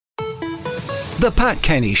The Pat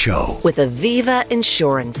Kenny Show with Aviva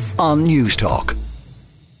Insurance on News Talk.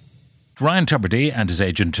 Ryan Tubridy and his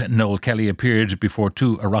agent Noel Kelly appeared before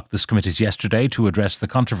two Oireachtas committees yesterday to address the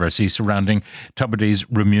controversy surrounding Tubridy's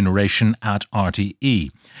remuneration at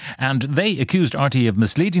RTE. And they accused RTE of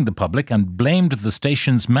misleading the public and blamed the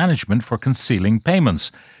station's management for concealing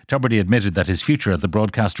payments. Tubridy admitted that his future at the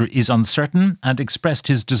broadcaster is uncertain and expressed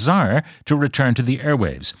his desire to return to the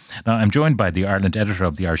airwaves. Now, I'm joined by the Ireland editor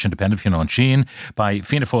of the Irish Independent, Fionnán Sheahan, by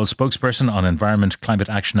Fianna Fáil spokesperson on environment, climate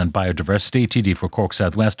action and biodiversity, TD for Cork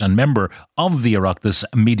South West, and member of the Oireachtas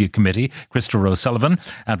Media Committee, Christopher O'Sullivan.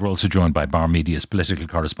 And we're also joined by Bauer Media's political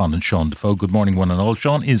correspondent, Seán Defoe. Good morning, one and all.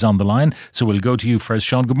 Seán is on the line, so we'll go to you first.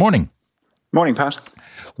 Seán, good morning. Morning, Pat.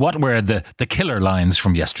 What were the killer lines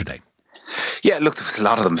from yesterday? Yeah, look, there was a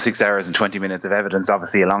lot of them. 6 hours and 20 minutes of evidence,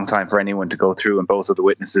 obviously a long time for anyone to go through, and both of the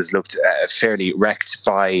witnesses looked fairly wrecked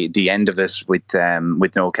by the end of it, with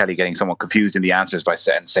Noel Kelly getting somewhat confused in the answers by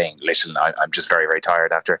saying, listen, I'm just very, very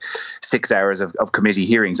tired after 6 hours of committee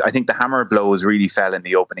hearings. I think the hammer blows really fell in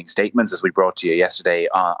the opening statements, as we brought to you yesterday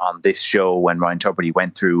on this show, when Ryan Tubridy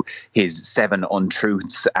went through his 7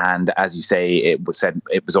 untruths, and as you say, it was said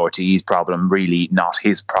it was RTE's problem, really not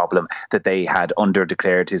his problem, that they had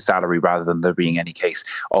under-declared his salary rather than there being any case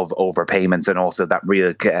of overpayments, and also that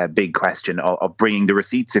real big question of bringing the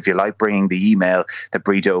receipts, if you like, bringing the email that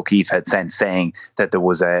Bríd O'Keefe had sent saying that there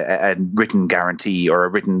was a written guarantee or a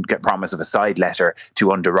written promise of a side letter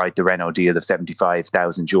to underwrite the Renault deal of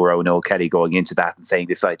 €75,000. Noel Kelly going into that and saying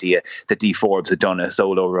this idea that D. Forbes had done a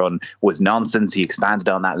solo run was nonsense. He expanded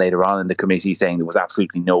on that later on in the committee, saying there was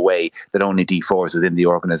absolutely no way that only D. Forbes within the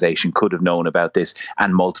organisation could have known about this,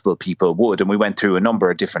 and multiple people would. And we went through a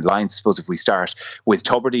number of different lines. I suppose if we start with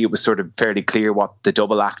Tubridy, it was sort of fairly clear what the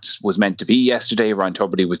double act was meant to be yesterday. Ryan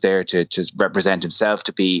Tubridy was there to represent himself,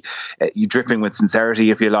 to be dripping with sincerity,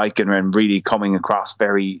 if you like, and really coming across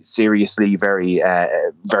very seriously, very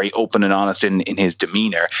open and honest in his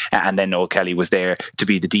demeanour. And then Noel Kelly was there to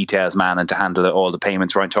be the details man and to handle all the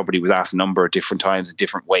payments. Ryan Tubridy was asked a number of different times in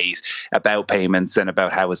different ways about payments and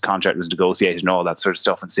about how his contract was negotiated and all that sort of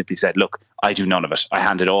stuff, and simply said, look, I do none of it. I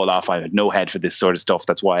hand it all off. I had no head for this sort of stuff.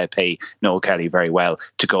 That's why I pay Noel Kelly very well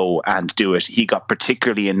to go and do it. He got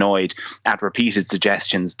particularly annoyed at repeated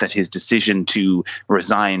suggestions that his decision to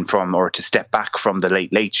resign from, or to step back from, the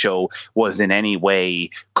Late Late Show was in any way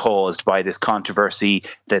caused by this controversy,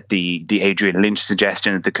 that the Adrian Lynch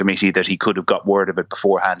suggestion at the committee that he could have got word of it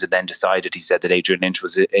beforehand and then decided. He said that Adrian Lynch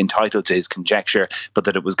was entitled to his conjecture, but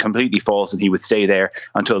that it was completely false and he would stay there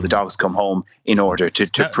until the dogs come home in order to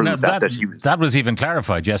prove that he was... That was even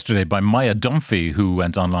clarified yesterday by Maya Dunphy, who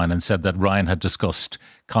went online and said that Ryan had discussed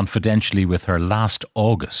confidentially with her last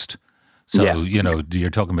August. So, yeah, you're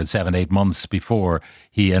talking about 7-8 months before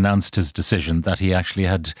he announced his decision, that he actually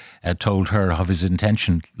had told her of his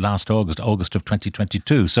intention last August of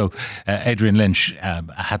 2022. So Adrian Lynch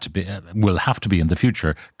will have to be in the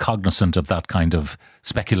future cognizant of that kind of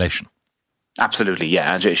speculation. Absolutely,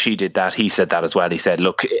 yeah. And she did that. He said that as well. He said,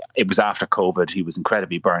 look, it was after COVID. He was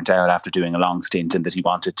incredibly burnt out after doing a long stint, and that he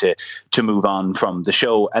wanted to move on from the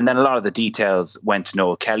show. And then a lot of the details went to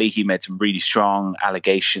Noel Kelly. He made some really strong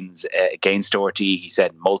allegations against RTE. He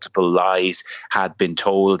said multiple lies had been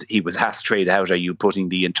told. He was asked straight out, are you putting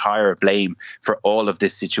the entire blame for all of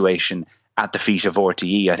this situation at the feet of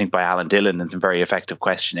RTE? I think by Alan Dillon, and some very effective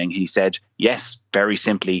questioning, he said, yes, very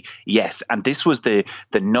simply, yes. And this was the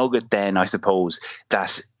nugget then, I suppose,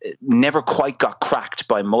 that never quite got cracked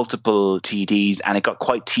by multiple TDs, and it got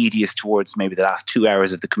quite tedious towards maybe the last 2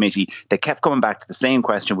 hours of the committee. They kept coming back to the same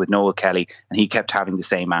question with Noel Kelly, and he kept having the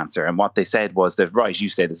same answer. And what they said was that, right, you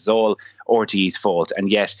say this is all RTE's fault,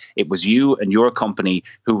 and yet it was you and your company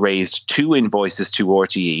who raised 2 invoices to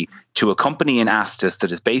RTE, to a company in Astis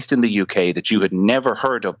that is based in the UK that you had never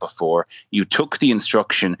heard of before. You took the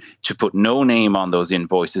instruction to put no name on those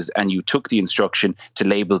invoices, and you took the instruction to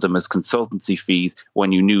label them as consultancy fees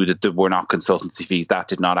when you knew that there were not consultancy fees. That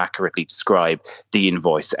did not accurately describe the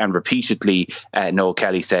invoice. And repeatedly, Noel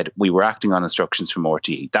Kelly said, we were acting on instructions from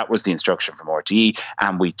RTE. That was the instruction from RTE,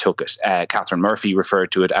 and we took it. Catherine Murphy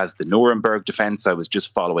referred to it as the Nuremberg defence. I was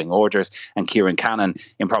just following orders. And Kieran Cannon,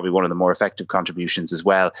 in probably one of the more effective contributions as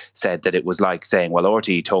well, said that it was like saying, well,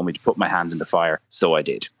 RTE told me to put my hand in the fire, so I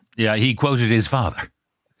did. Yeah, he quoted his father.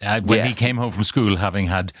 When he came home from school, having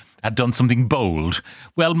had done something bold.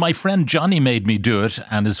 Well, my friend Johnny made me do it.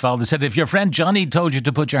 And his father said, if your friend Johnny told you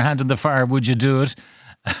to put your hand in the fire, would you do it?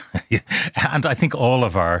 And I think all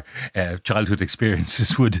of our childhood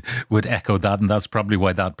experiences would echo that, and that's probably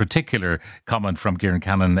why that particular comment from Kieran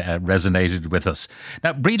Cannon resonated with us.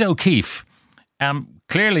 Now, Bríd O'Keefe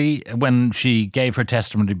Clearly, when she gave her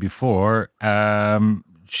testimony before,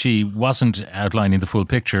 she wasn't outlining the full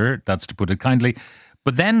picture, that's to put it kindly.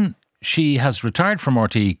 But then she has retired from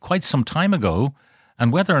RTE quite some time ago,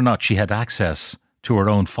 and whether or not she had access to her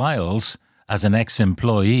own files as an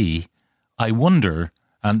ex-employee, I wonder,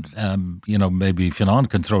 and maybe Fionnán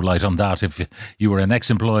can throw light on that. If you were an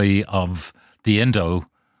ex-employee of the Indo,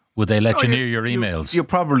 would they let you near your emails? You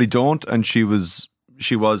probably don't, and she was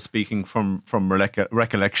speaking from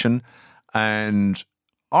recollection, and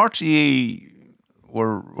RTE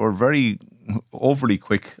were very overly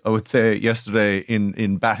quick, I would say, yesterday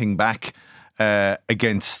in batting back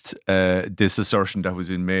against this assertion that was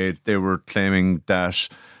being made. They were claiming that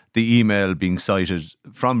the email being cited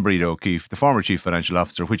from Breed O'Keefe, the former Chief Financial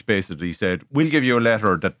Officer, which basically said, we'll give you a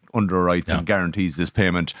letter that underwrites and guarantees this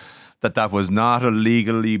payment, that was not a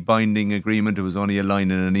legally binding agreement. It was only a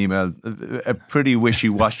line in an email. A pretty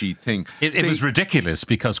wishy-washy thing. It was ridiculous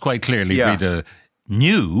because quite clearly Breda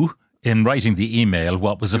knew in writing the email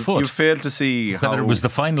what was afoot. You failed to see whether it was the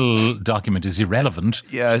final document is irrelevant.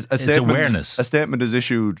 Yeah, it's awareness. A statement is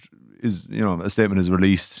issued, a statement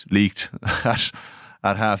is leaked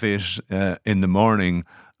at 8:30 in the morning,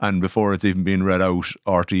 and before it's even been read out,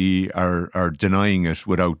 RTE are denying it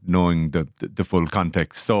without knowing the full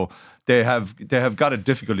context. So they have got a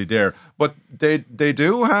difficulty there, but they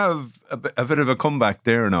do have a bit of a comeback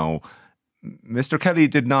there now. Mr. Kelly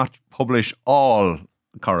did not publish all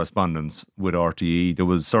correspondence with RTE. There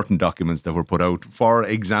was certain documents that were put out. For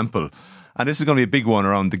example, and this is going to be a big one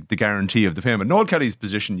around the guarantee of the payment. Noel Kelly's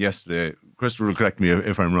position yesterday, Christopher will correct me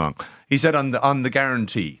if I'm wrong, he said on the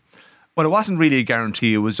guarantee, well, it wasn't really a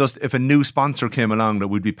guarantee, it was just if a new sponsor came along that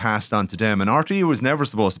would be passed on to them, and RTE was never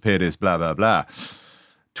supposed to pay this, blah, blah, blah.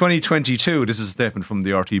 2022, this is a statement from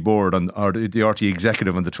the RTE board or the RTE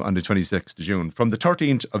executive on the 26th of June. From the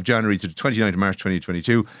 13th of January to the 29th of March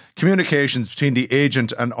 2022, communications between the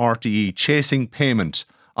agent and RTE chasing payment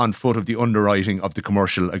on foot of the underwriting of the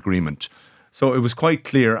commercial agreement. So it was quite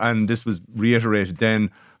clear, and this was reiterated then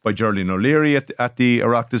by Geraldine O'Leary at the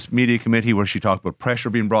Oireachtas Media Committee, where she talked about pressure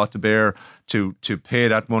being brought to bear to pay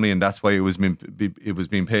that money, and that's why it was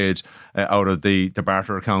being paid out of the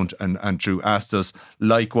barter account and through Astas.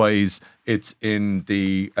 Likewise, it's in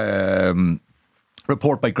the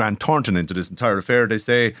report by Grant Thornton into this entire affair. They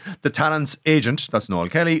say the talent's agent, that's Noel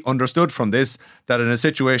Kelly, understood from this that in a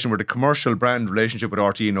situation where the commercial brand relationship with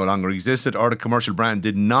RTE no longer existed, or the commercial brand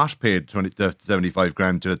did not pay the 75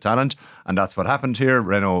 grand to the talent, and that's what happened here,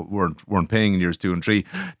 Renault weren't paying in years 2 and 3,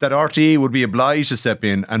 that RTE would be obliged to step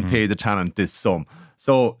in and pay the talent this sum.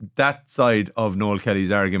 So that side of Noel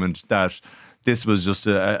Kelly's argument that this was just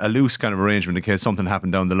a loose kind of arrangement in case something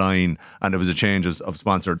happened down the line and there was a change of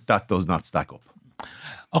sponsor, that does not stack up.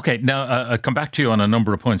 Okay, now I'll come back to you on a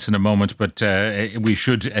number of points in a moment, but we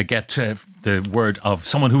should get the word of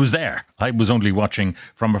someone who was there. I was only watching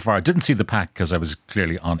from afar. I didn't see the pack because I was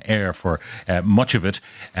clearly on air for much of it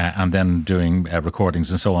and then doing recordings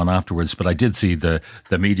and so on afterwards, but I did see the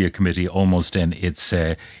media committee almost in its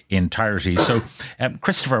entirety. So,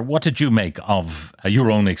 Christopher, what did you make of your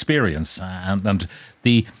own experience and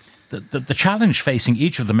the challenge facing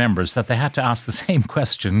each of the members that they had to ask the same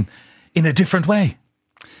question in a different way?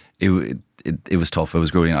 It was tough. It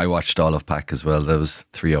was grueling. I watched all of PAC as well. That was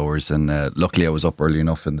 3 hours, and luckily I was up early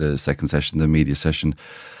enough in the second session, the media session.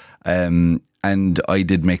 And I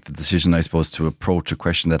did make the decision, I suppose, to approach a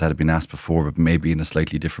question that had been asked before, but maybe in a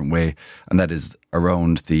slightly different way, and that is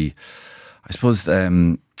around the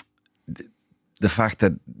fact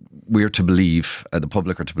that we're to believe, the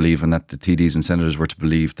public are to believe, and that the TDs and senators were to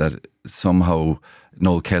believe that somehow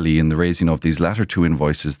Noel Kelly, in the raising of these latter two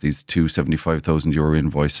invoices, these two €75,000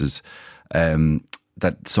 invoices,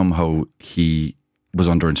 that somehow he was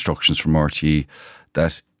under instructions from RTE,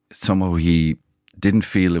 that somehow he didn't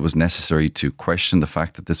feel it was necessary to question the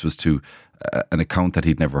fact that this was to an account that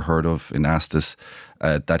he'd never heard of in Astas,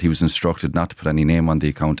 that he was instructed not to put any name on the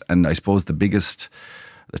account. And I suppose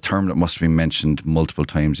the term that must have been mentioned multiple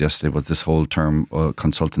times yesterday was this whole term,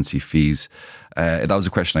 consultancy fees. That was a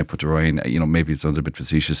question I put to Ryan. Maybe it sounds a bit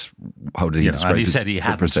facetious. How did he describe it? And he said he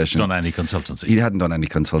hadn't done any consultancy. He hadn't done any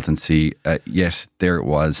consultancy, yet there it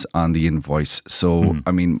was on the invoice. So,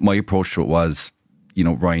 I mean, my approach to it was,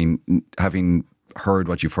 Ryan, having heard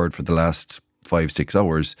what you've heard for the last 5-6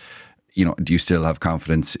 hours, do you still have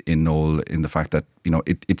confidence in Noel in the fact that,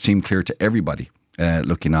 it seemed clear to everybody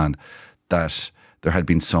looking on that there had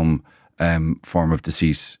been some form of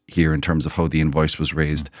deceit here in terms of how the invoice was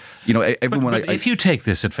raised. Everyone. But if you take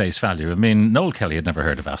this at face value, I mean, Noel Kelly had never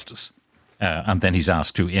heard of Astas, and then he's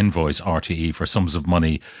asked to invoice RTE for sums of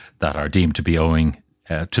money that are deemed to be owing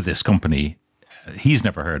to this company he's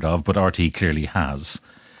never heard of, but RTE clearly has.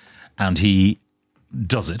 And he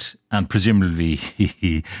does it, and presumably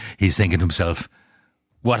he's thinking to himself,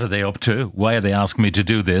 what are they up to? Why are they asking me to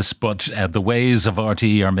do this? But the ways of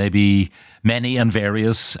RTE are maybe many and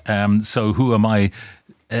various. So who am I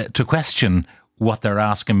to question what they're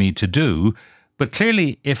asking me to do? But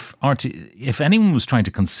clearly, if anyone was trying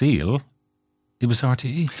to conceal, it was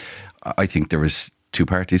RTE. I think there was two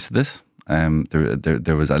parties to this.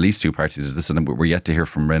 There was at least two parties to this, and we're yet to hear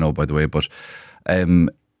from Renault, by the way. But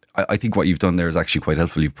I think what you've done there is actually quite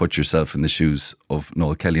helpful. You've put yourself in the shoes of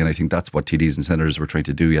Noel Kelly, and I think that's what TDs and senators were trying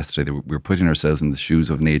to do yesterday. We were putting ourselves in the shoes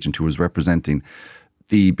of an agent who was representing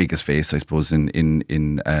the biggest face, I suppose,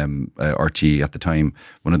 in RTE at the time,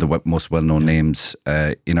 one of the most well-known names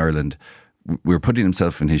in Ireland. We were putting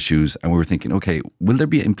himself in his shoes, and we were thinking, okay, will there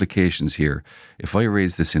be implications here if I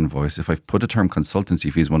raise this invoice, if I've put a term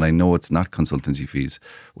consultancy fees when I know it's not consultancy fees,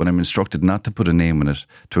 when I'm instructed not to put a name on it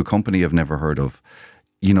to a company I've never heard of?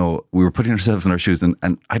 You know, we were putting ourselves in our shoes, and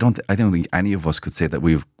I don't think any of us could say that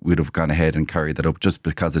we'd have gone ahead and carried that up just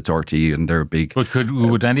because it's RTE and they're big. But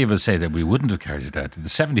would any of us say that we wouldn't have carried it out? The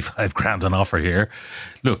 75 grand on offer here.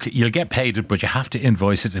 Look, you'll get paid it, but you have to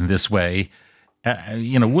invoice it in this way.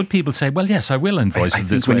 Would people say, well, yes, I will invoice it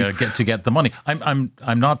this way to get the money? I'm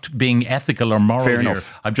not being ethical or moral Fair here.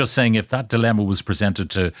 enough. I'm just saying if that dilemma was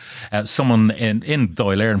presented to someone in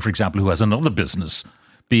Dáil Éireann, for example, who has another business,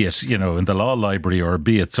 be it, in the law library or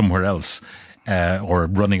be it somewhere else, or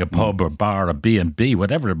running a pub or bar, a B&B,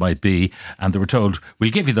 whatever it might be, and they were told, we'll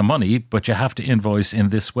give you the money, but you have to invoice in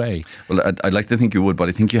this way. Well, I'd like to think you would, but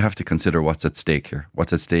I think you have to consider what's at stake here.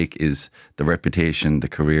 What's at stake is the reputation, the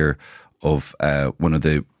career of one of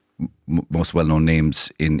the most well-known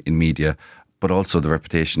names in media, but also the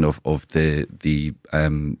reputation of the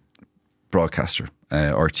broadcaster,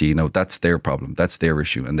 RTE. Now, that's their problem. That's their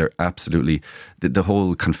issue. And they're absolutely, the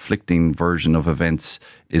whole conflicting version of events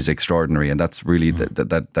is extraordinary. And that's really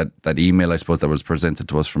that email, I suppose, that was presented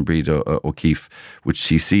to us from Breda O'Keefe, which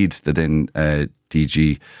CC'd the then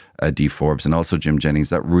DG, D. Forbes, and also Jim Jennings.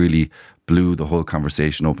 That really blew the whole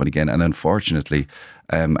conversation open again. And unfortunately,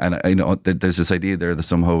 and I know there's this idea there that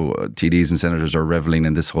somehow TDs and senators are reveling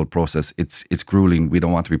in this whole process. It's grueling. We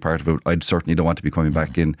don't want to be part of it. I certainly don't want to be coming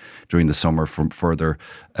back in during the summer for further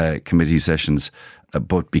committee sessions.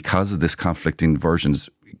 But because of this conflicting versions,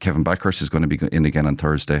 Kevin Backhurst is going to be in again on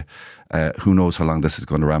Thursday. Who knows how long this is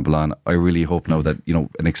going to ramble on. I really hope now that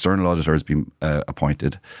an external auditor has been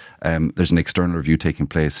appointed. There's an external review taking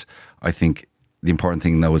place. I think the important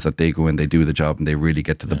thing now is that they go in, they do the job, and they really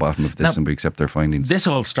get to the bottom of this, and we accept their findings. This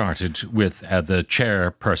all started with the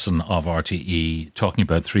chairperson of RTE talking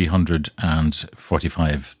about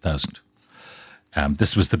 345,000.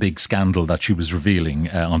 This was the big scandal that she was revealing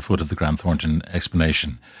on foot of the Grant Thornton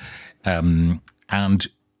explanation. And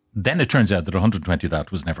then it turns out that 120 of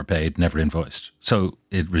that was never paid, never invoiced. So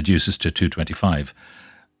it reduces to 225.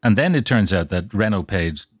 And then it turns out that Renault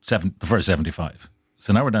paid the first 75.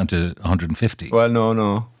 So now we're down to 150. Well,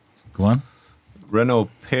 no. Go on. Renault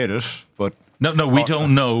paid it, but... No, we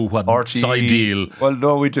don't know what RTE, side deal. Well,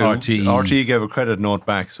 no, we do. RTE gave a credit note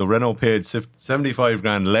back. So Renault paid 75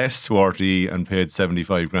 grand less to RTE and paid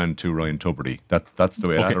 75 grand to Ryan Tubridy. That's the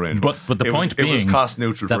way that arranged. But the point being, it was cost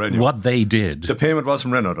neutral for anyone. What they did. The payment was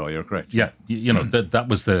from Renault, though. You're correct. Yeah, that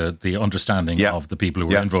was the understanding of the people who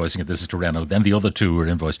were invoicing it. This is to Renault. Then the other two were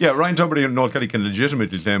invoiced. Yeah, Ryan Tubridy and Noel Kelly can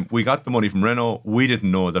legitimately claim we got the money from Renault. We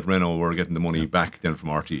didn't know that Renault were getting the money back then from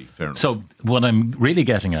RTE. Fair enough. So what I'm really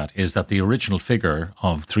getting at is that the original figure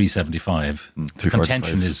of 375, the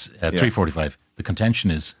contention is 345. The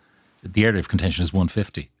contention is, the area of contention is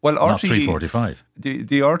 150, well, not 345. The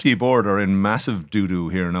RTE board are in massive doo-doo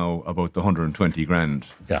here now about the 120 grand.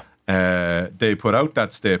 Yeah. They put out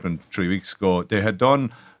that statement 3 weeks ago. They had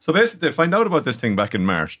done... So basically, they find out about this thing back in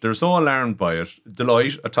March. They're so alarmed by it.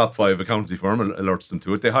 Deloitte, a top 5 accountancy firm, alerts them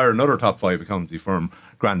to it. They hire another top 5 accountancy firm,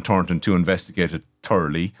 Grant Thornton, to investigate it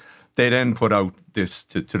thoroughly. They then put out this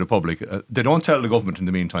to the public. They don't tell the government in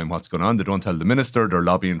the meantime what's going on. They don't tell the minister. They're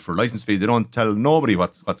lobbying for licence fee. They don't tell nobody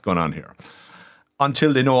what's going on here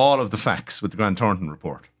until they know all of the facts with the Grant Thornton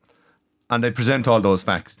report. And they present all those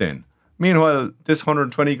facts then. Meanwhile, this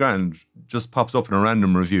 120 grand just pops up in a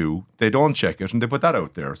random review. They don't check it and they put that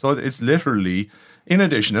out there. So it's literally, in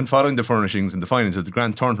addition, and following the furnishings and the findings of the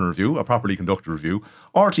Grant Thornton review, a properly conducted review,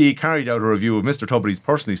 RTE carried out a review of Mr. Tubridy's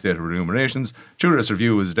personally stated remunerations. Through this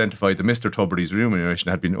review, it was identified that Mr. Tubridy's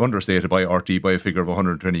remuneration had been understated by RTE by a figure of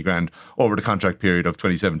 120 grand over the contract period of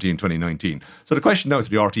 2017-2019. So the question now to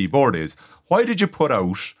the RTE board is, why did you put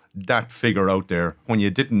out that figure out there when you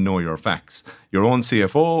didn't know your facts. Your own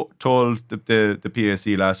CFO told the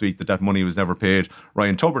PAC last week that money was never paid.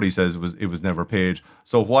 Ryan Tubridy says it was never paid.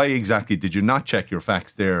 So why exactly did you not check your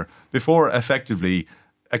facts there before effectively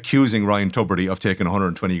accusing Ryan Tubridy of taking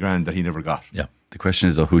 120 grand that he never got? Yeah. The question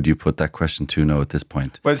is, though, who do you put that question to now at this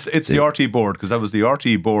point? Well, it's the RT board, because that was the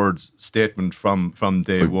RT board's statement from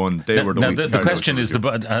day one. They were the question is,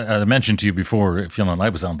 I mentioned to you before, Fionnán and I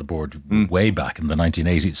was on the board way back in the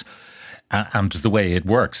 1980s. And the way it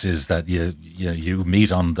works is that you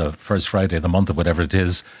meet on the first Friday of the month or whatever it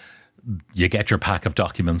is. You get your pack of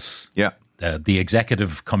documents. Yeah. The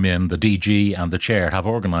executive come in, the DG and the chair have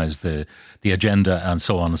organised the agenda and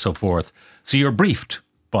so on and so forth. So you're briefed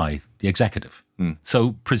by the executive.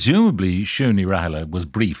 So presumably Sheahan Rahila was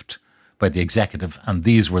briefed by the executive, and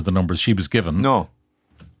these were the numbers she was given. No,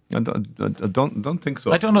 I don't think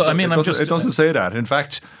so. I don't know. I mean, it doesn't say that. In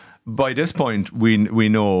fact, by this point, we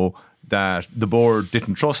know that the board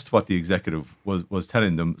didn't trust what the executive was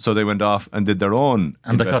telling them, so they went off and did their own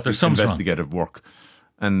investigative work.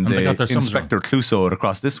 And they Inspector Clouseau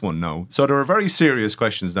across this one now. So there are very serious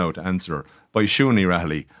questions now to answer by Sheahan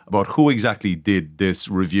Rahila about who exactly did this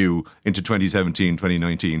review into 2017,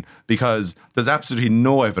 2019, because there's absolutely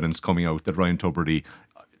no evidence coming out that Ryan Tubridy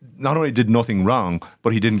not only did nothing wrong,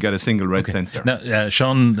 but he didn't get a single red cent there. Now,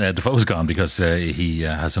 Sean Defoe's gone because he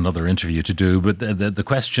has another interview to do. But the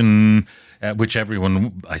question, which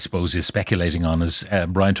everyone, I suppose, is speculating on, is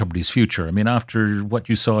Ryan Tubridy's future. I mean, after what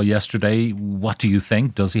you saw yesterday, what do you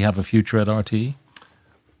think? Does he have a future at RT?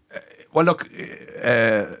 Well, look,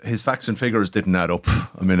 his facts and figures didn't add up.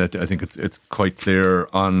 I mean, I think it's quite clear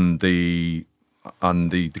on the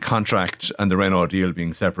contract and the Renault deal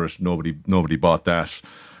being separate. Nobody bought that.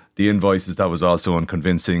 The invoices, that was also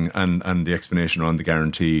unconvincing, and the explanation around the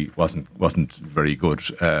guarantee wasn't very good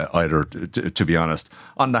either, to be honest.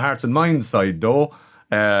 On the hearts and minds side, though,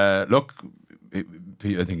 look, I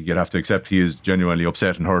think you'd have to accept he is genuinely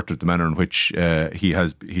upset and hurt at the manner in which he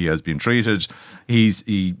has been treated.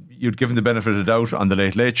 You'd given the benefit of the doubt on the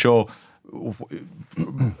Late Late Show.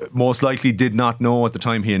 Most likely did not know at the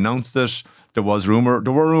time he announced it. There were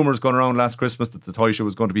rumours going around last Christmas that the toy show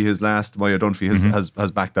was going to be his last. Maya Dunphy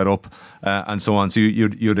has backed that up, and so on. So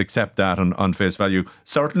you'd accept that on face value.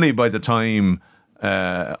 Certainly by the time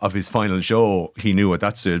of his final show, he knew at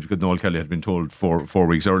that stage, because Noel Kelly had been told 4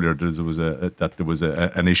 weeks earlier that there was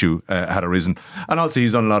an issue had arisen, and also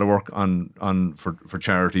he's done a lot of work for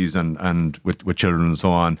charities and with children and so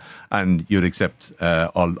on, and you'd accept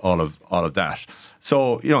all of that.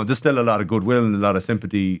 So, there's still a lot of goodwill and a lot of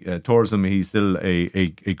sympathy towards him. He's still a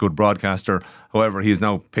good broadcaster. However, he has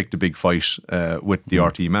now picked a big fight with the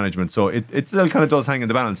RT management. So it still kind of does hang in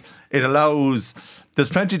the balance. It allows... There's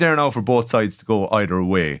plenty there now for both sides to go either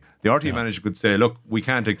way. The RT manager could say, look, we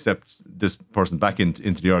can't accept this person back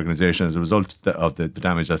into the organisation as a result of the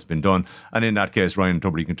damage that's been done. And in that case, Ryan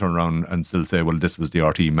Tubridy can turn around and still say, well, this was the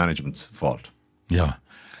RT management's fault. Yeah.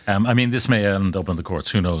 I mean, this may end up in the courts.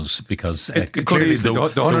 Who knows? Because clearly the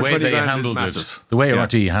way they handled it, the way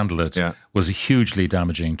RT handled it, was hugely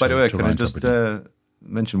damaging. By the way, can I just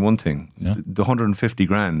mention one thing? Yeah. The 150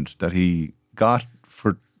 grand that he got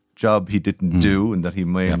for job he didn't do, and that he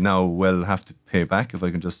may now well have to pay back. If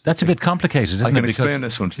I can just... That's a bit complicated, isn't it? I can explain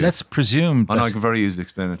this one to you. Let's presume... I can very easily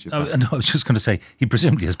explain it to you. No, I was just going to say, he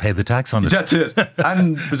presumably has paid the tax on it. That's it.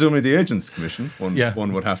 And presumably the agent's commission,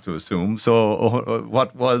 one would have to assume. So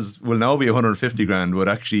what will now be 150 grand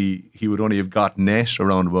he would only have got net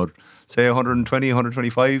around about, say, 120,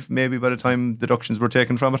 125 maybe by the time deductions were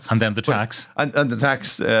taken from it. And then the tax. And the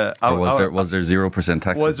tax... was there 0%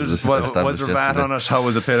 tax? Was there VAT on it? How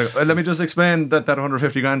was it paid? Let me just explain that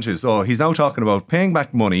 150 grand to you. So he's now talking about paying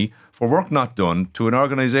back money for work not done to an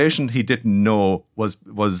organisation he didn't know was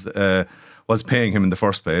paying him in the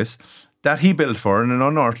first place, that he billed for in an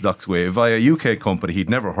unorthodox way via a UK company he'd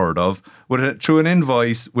never heard of, through an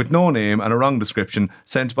invoice with no name and a wrong description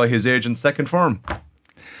sent by his agent's second firm.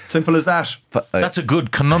 Simple as that. But that's a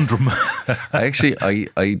good conundrum. I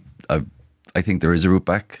think there is a route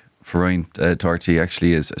back for Ryan to RT,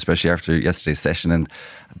 actually, especially after yesterday's session, and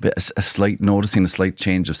noticing a slight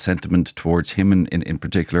change of sentiment towards him in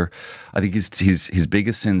particular. I think his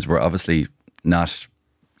biggest sins were obviously not,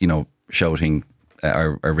 shouting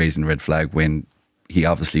or raising the red flag when he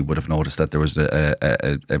obviously would have noticed that there was a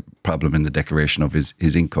problem in the declaration of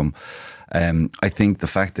his income. I think the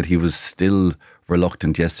fact that he was still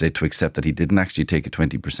reluctant yesterday to accept that he didn't actually take a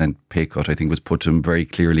 20% pay cut, I think was put to him very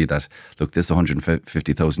clearly that, look, this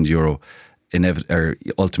 €150,000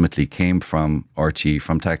 ultimately came from RT,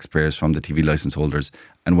 from taxpayers, from the TV licence holders,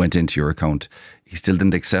 and went into your account. He still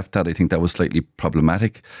didn't accept that. I think that was slightly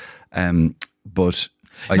problematic. But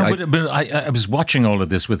I was watching all of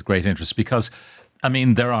this with great interest because, I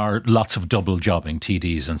mean, there are lots of double jobbing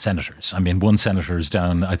TDs and senators. I mean, one senator is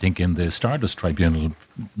down, I think, in the Stardust Tribunal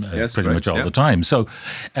pretty much all the time. So,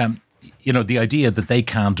 the idea that they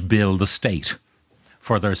can't bill the state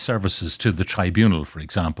for their services to the tribunal, for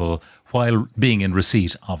example, while being in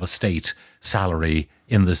receipt of a state salary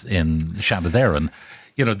in Shannon,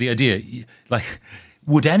 the idea, like,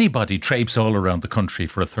 would anybody traipse all around the country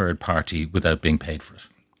for a third party without being paid for it?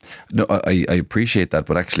 No, I appreciate that,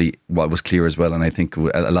 but actually what was clear as well, and I think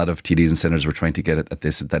a lot of TDs and senators were trying to get at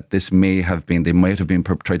this, that this might have been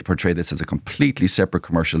tried to portray this as a completely separate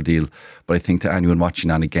commercial deal, but I think to anyone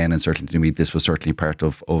watching on again, and certainly to me, this was certainly part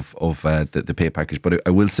of the pay package. But I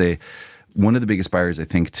will say, one of the biggest barriers, I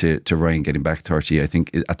think, to Ryan getting back to RT, I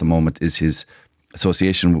think at the moment, is his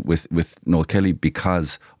association with Noel Kelly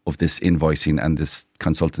because of this invoicing and this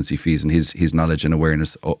consultancy fees and his knowledge and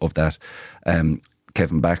awareness of that.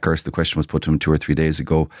 Kevin Backhurst, the question was put to him 2 or 3 days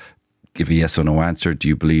ago. Give a yes or no answer. Do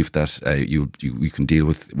you believe that you can deal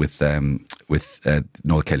with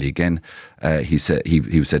Noel Kelly again? He said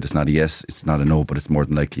it's not a yes, it's not a no, but it's more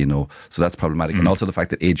than likely a no. So that's problematic. And also the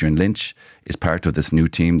fact that Adrian Lynch is part of this new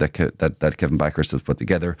team that Kevin Backhurst has put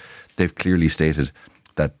together. They've clearly stated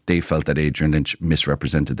that they felt that Adrian Lynch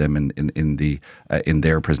misrepresented them in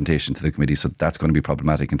their presentation to the committee. So that's going to be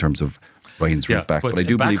problematic in terms of Ryan's route back. But I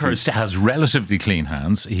do believe Backhurst has relatively clean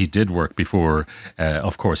hands. He did work before,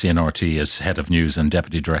 of course, in RT as head of news and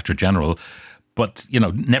deputy director general. But,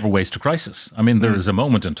 never waste a crisis. I mean, there is a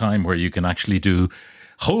moment in time where you can actually do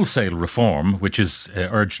wholesale reform, which is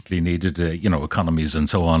urgently needed, economies and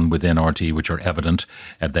so on within RT, which are evident.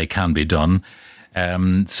 They can be done.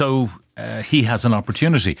 He has an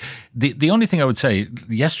opportunity. The only thing I would say,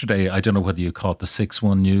 yesterday, I don't know whether you caught the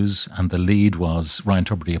 6-1 news, and the lead was Ryan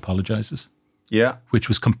Tubridy apologises. Yeah. Which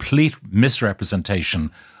was complete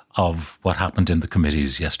misrepresentation of what happened in the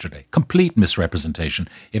committees yesterday. Complete misrepresentation.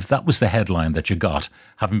 If that was the headline that you got,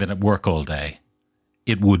 having been at work all day,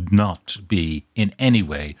 it would not be in any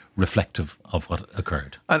way reflective of what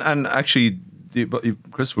occurred. And actually,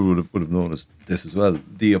 Christopher would have noticed this as well.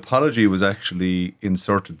 The apology was actually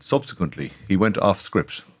inserted subsequently. He went off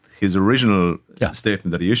script. His original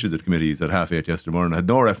statement that he issued to the committees at 8:30 yesterday morning had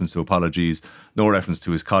no reference to apologies, no reference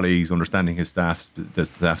to his colleagues, understanding the staff's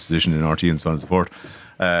position in RT and so on and so forth.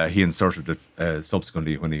 He inserted it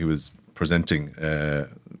subsequently when he was presenting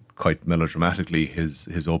quite melodramatically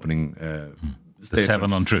his opening the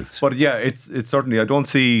 7 untruths. But yeah, it's certainly, I don't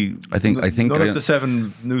see. I think none of the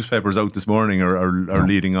 7 newspapers out this morning are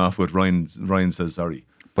leading off with Ryan says sorry.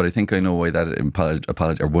 But I think I know why that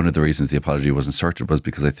apology, or one of the reasons the apology was inserted, was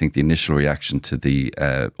because I think the initial reaction to the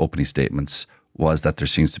opening statements was that there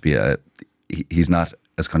seems to be he's not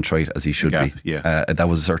as contrite as he should be. Yeah. That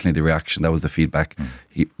was certainly the reaction. That was the feedback.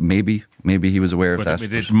 Maybe he was aware of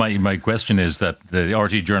that. My question is that the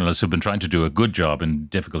RT journalists who've been trying to do a good job in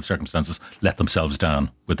difficult circumstances let themselves down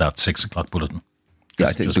with that 6 o'clock bulletin. Yeah,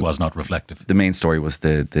 I think it just was not reflective. The main story was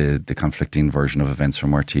the conflicting version of events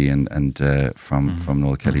from RT and from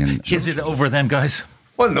Noel Kelly. Is it over then, guys?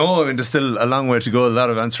 Well, no. I mean, there's still a long way to go. A lot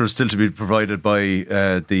of answers still to be provided by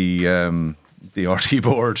the RT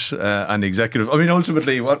board and the executive. I mean,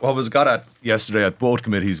 ultimately, what was got at yesterday at both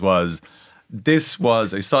committees was this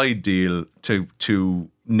was a side deal to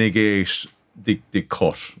negate the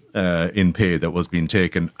cut in pay that was being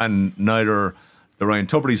taken, and neither the Ryan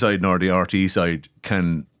Tubridy side nor the RT side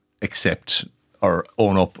can accept or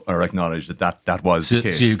own up or acknowledge that was the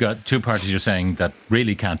case. So you've got two parties you're saying that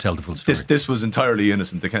really can't tell the full story. This was entirely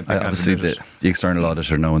innocent. They can't obviously the external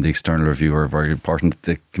auditor now and the external reviewer are very important.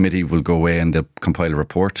 The committee will go away and they'll compile a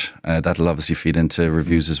report. That'll obviously feed into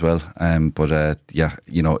reviews as well. I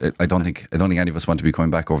don't think any of us want to be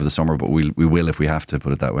coming back over the summer, but we will if we have to,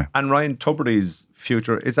 put it that way. And Ryan Tubridy's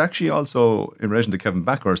future is actually also, in relation to Kevin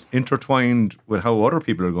Backhurst, intertwined with how other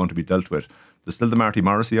people are going to be dealt with. There's still the Marty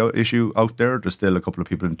Morrissey issue out there. There's still a couple of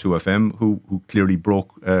people in 2FM who clearly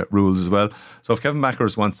broke rules as well. So if Kevin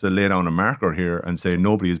Backhurst wants to lay down a marker here and say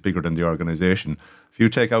nobody is bigger than the organisation, if you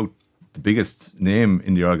take out the biggest name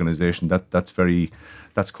in the organisation, that's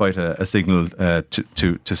quite a signal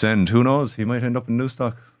to send. Who knows? He might end up in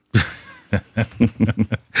Newstock.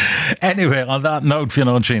 Anyway, on that note,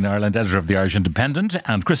 Fionnán, Ireland editor of the Irish Independent,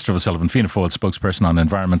 and Christopher Sullivan, Fianna Fáil spokesperson on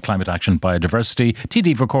environment, climate action, biodiversity,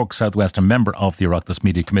 TD for Cork Southwest and member of the Oireachtas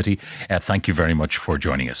Media Committee. Thank you very much for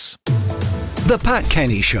joining us. The Pat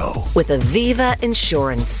Kenny Show with Aviva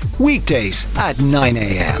Insurance. Weekdays at 9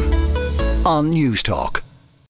 a.m. on News Talk.